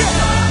need you,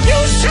 you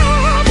show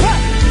up.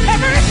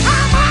 Every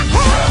time I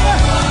call,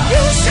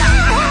 you show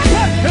up.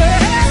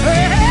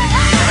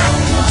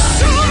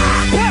 Show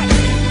up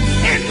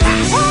in my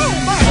home.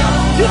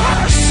 You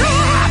gotta show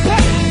up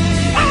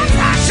on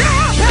my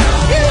job.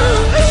 You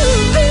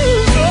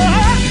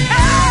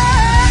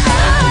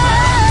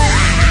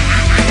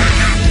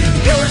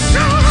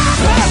show up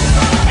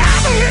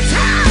every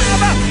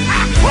time I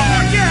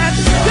call you.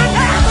 You're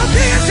never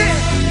busy.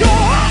 You're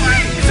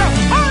always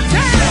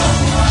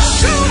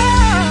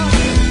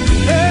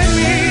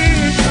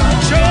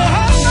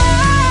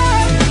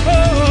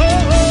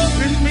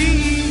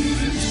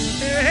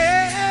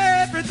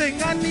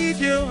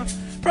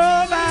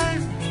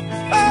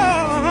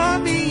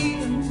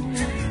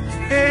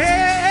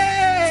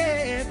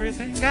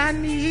I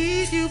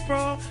need, you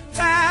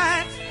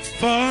provide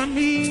for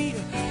me.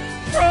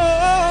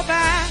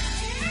 Provide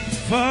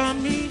for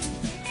me.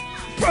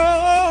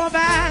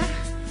 Provide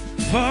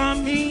for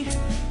me.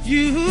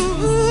 You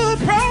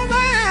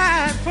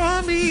provide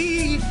for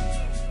me.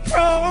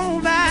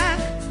 Provide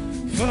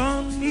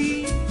for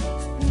me.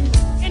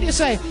 And you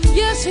say,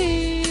 yes,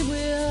 he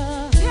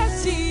will.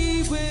 Yes,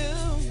 he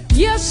will.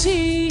 Yes,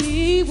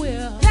 he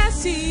will.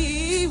 Yes,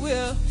 he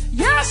will.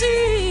 Yes,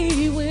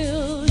 he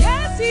will.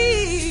 Yes,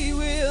 he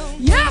will.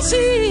 Yes,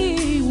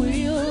 he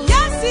will.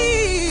 Yes,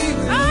 he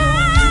will.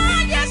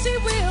 Ah, yes, he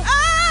will.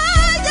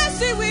 Ah, yes,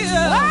 he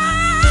will.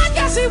 Ah,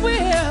 yes, he will.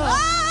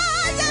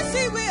 Ah, yes,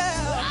 he will.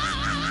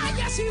 Ah,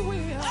 yes, he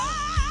will.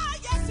 Ah,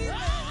 yes, he will.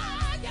 Ah,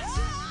 yes,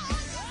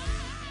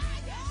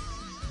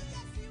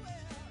 he will.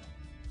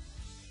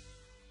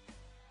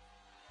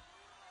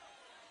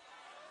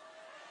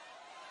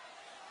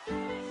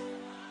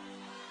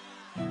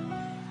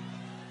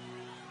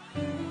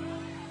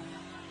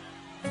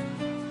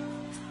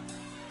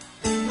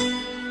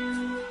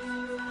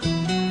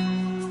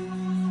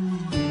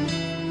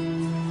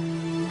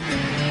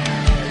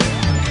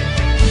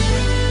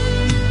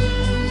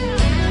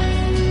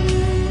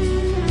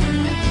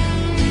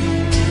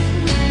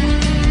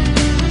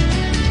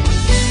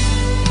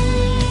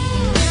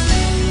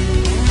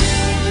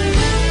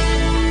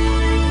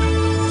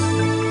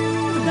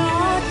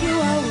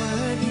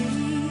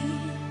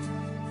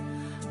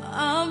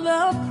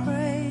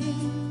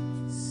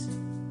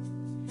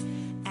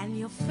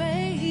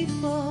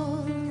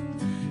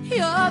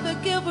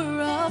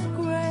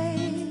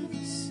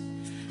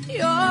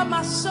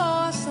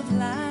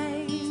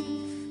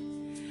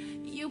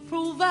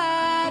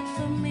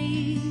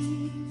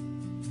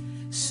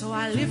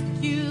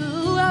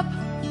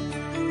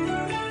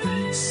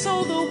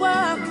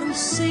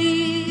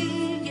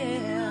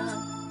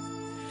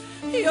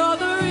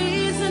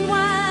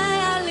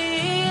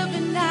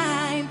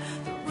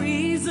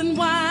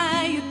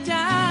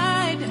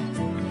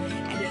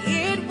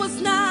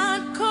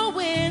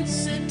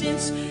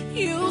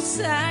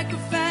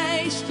 Sacrifice